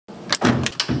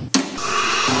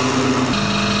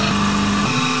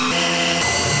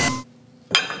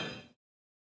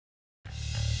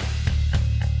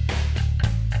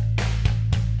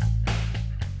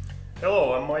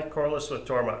Corliss with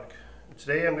Tormach.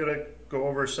 Today I'm going to go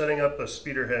over setting up a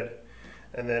speeder head,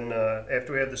 and then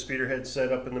after we have the speeder head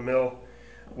set up in the mill,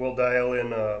 we'll dial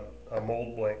in a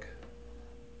mold blank.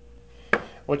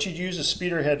 What you'd use a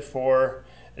speeder head for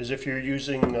is if you're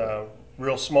using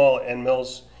real small end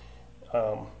mills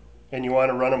and you want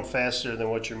to run them faster than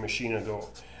what your machine will go.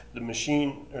 The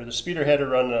machine or the speeder head will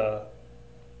run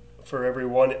for every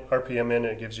 1 RPM in,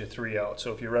 it gives you 3 out.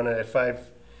 So if you run it at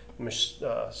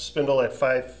spindle at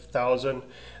 5,000,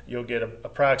 you'll get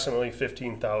approximately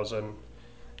 15,000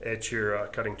 at your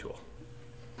cutting tool.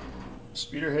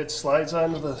 Speeder head slides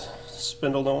onto the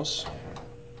spindle nose.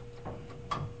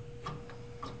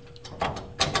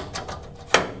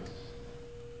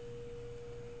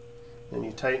 Then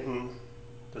you tighten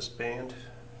this band.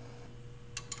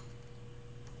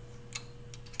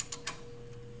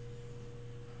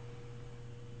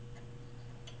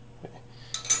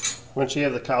 Once you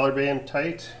have the collar band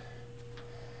tight,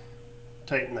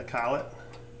 tighten the collet.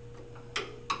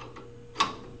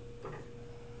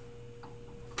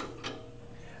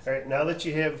 Alright, now that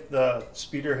you have the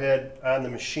speeder head on the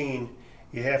machine,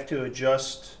 you have to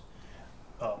adjust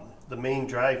the main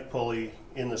drive pulley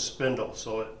in the spindle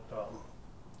so it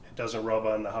doesn't rub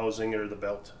on the housing or the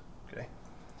belt. Okay,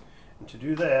 and to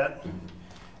do that,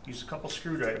 use a couple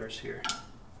screwdrivers here.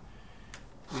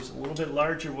 Use a little bit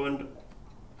larger one to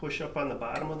push up on the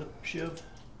bottom of the shiv,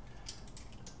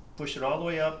 push it all the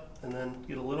way up, and then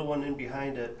get a little one in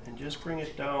behind it and just bring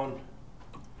it down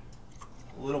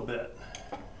a little bit.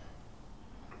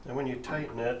 And when you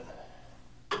tighten it,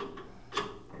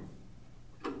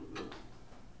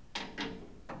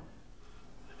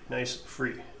 nice and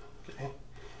free. Okay,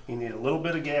 you need a little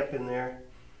bit of gap in there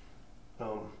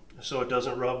so it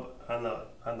doesn't rub on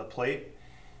the plate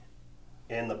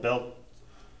and the belt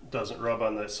doesn't rub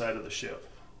on the side of the shiv.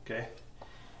 Okay,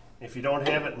 if you don't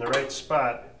have it in the right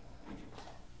spot,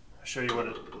 I'll show you what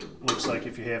it looks like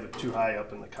if you have it too high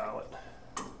up in the collet.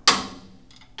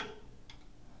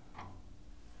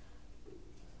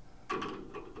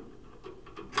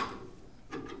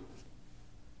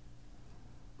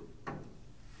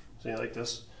 See, like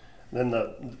this. Then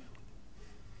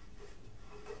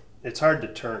it's hard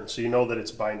to turn, so you know that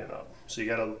it's binding up. So you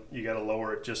gotta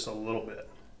lower it just a little bit.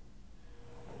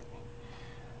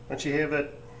 Once you have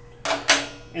it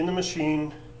in the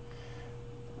machine,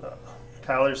 the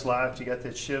collar's locked, you got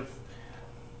that shiv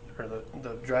or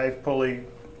the drive pulley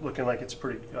looking like it's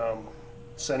pretty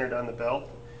centered on the belt.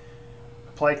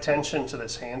 Apply tension to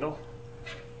this handle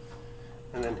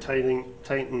and then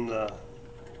tighten the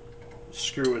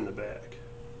screw in the back.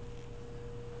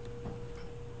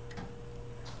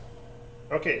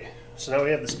 Okay, so now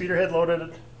we have the speeder head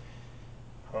loaded,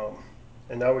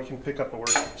 and now we can pick up a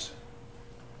workpiece.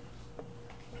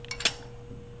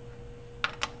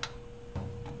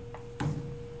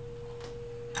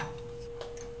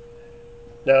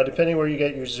 Now, depending where you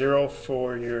get your zero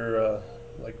for your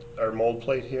like our mold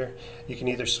plate here, you can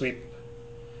either sweep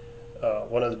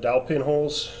one of the dowel pin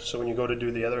holes, so when you go to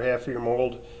do the other half of your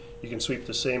mold, you can sweep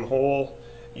the same hole.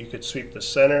 You could sweep the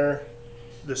center.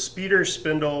 The speeder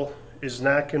spindle is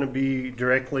not going to be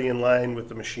directly in line with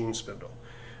the machine spindle.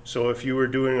 So if you were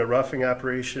doing a roughing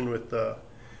operation with the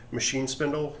machine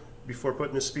spindle before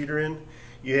putting the speeder in,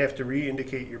 you have to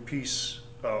re-indicate your piece,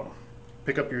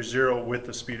 pick up your zero with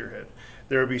the speeder head.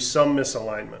 There will be some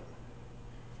misalignment.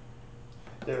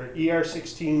 There are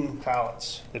ER16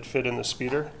 collets that fit in the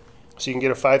speeder. So you can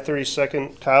get a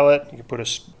 5/32 collet, you can put an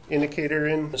indicator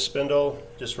in the spindle,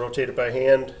 just rotate it by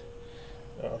hand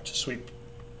to sweep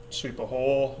a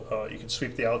hole. You can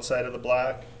sweep the outside of the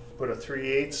block. Put a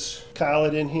 3/8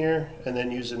 collet in here and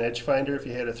then use an edge finder if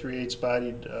you had a 3/8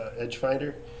 bodied edge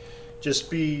finder. Just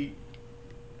be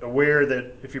aware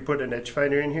that if you put an edge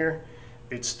finder in here,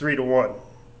 it's 3-to-1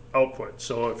 output.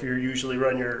 So if you usually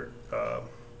run your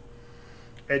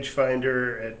edge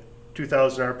finder at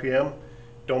 2,000 RPM,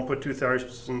 don't put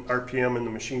 2,000 RPM in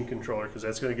the machine controller, because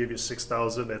that's going to give you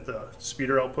 6,000 at the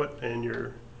speeder output, and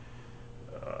your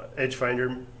edge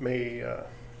finder may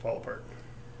fall apart.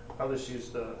 I'll just use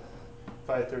the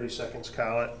 5/32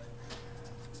 collet,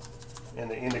 and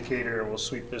the indicator will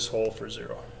sweep this hole for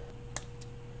 0.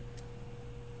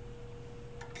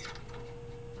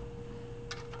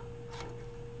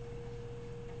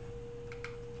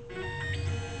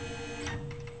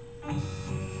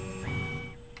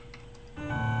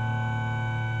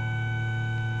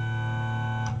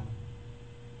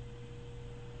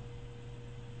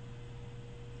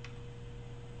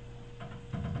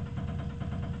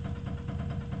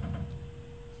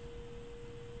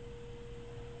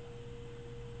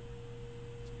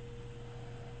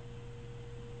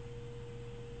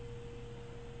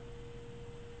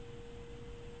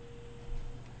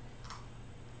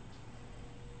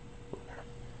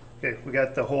 Okay, we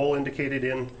got the hole indicated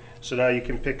in, so now you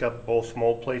can pick up both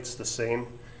mold plates the same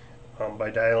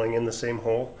by dialing in the same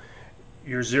hole.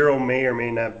 Your zero may or may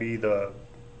not be the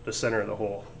center of the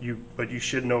hole, but you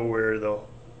should know where the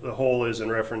hole is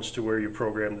in reference to where you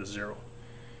programmed the zero.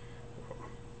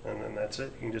 And then that's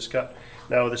it, you can just cut.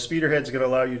 Now the speeder head's going to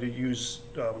allow you to use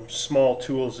small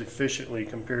tools efficiently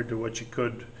compared to what you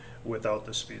could without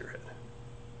the speeder head.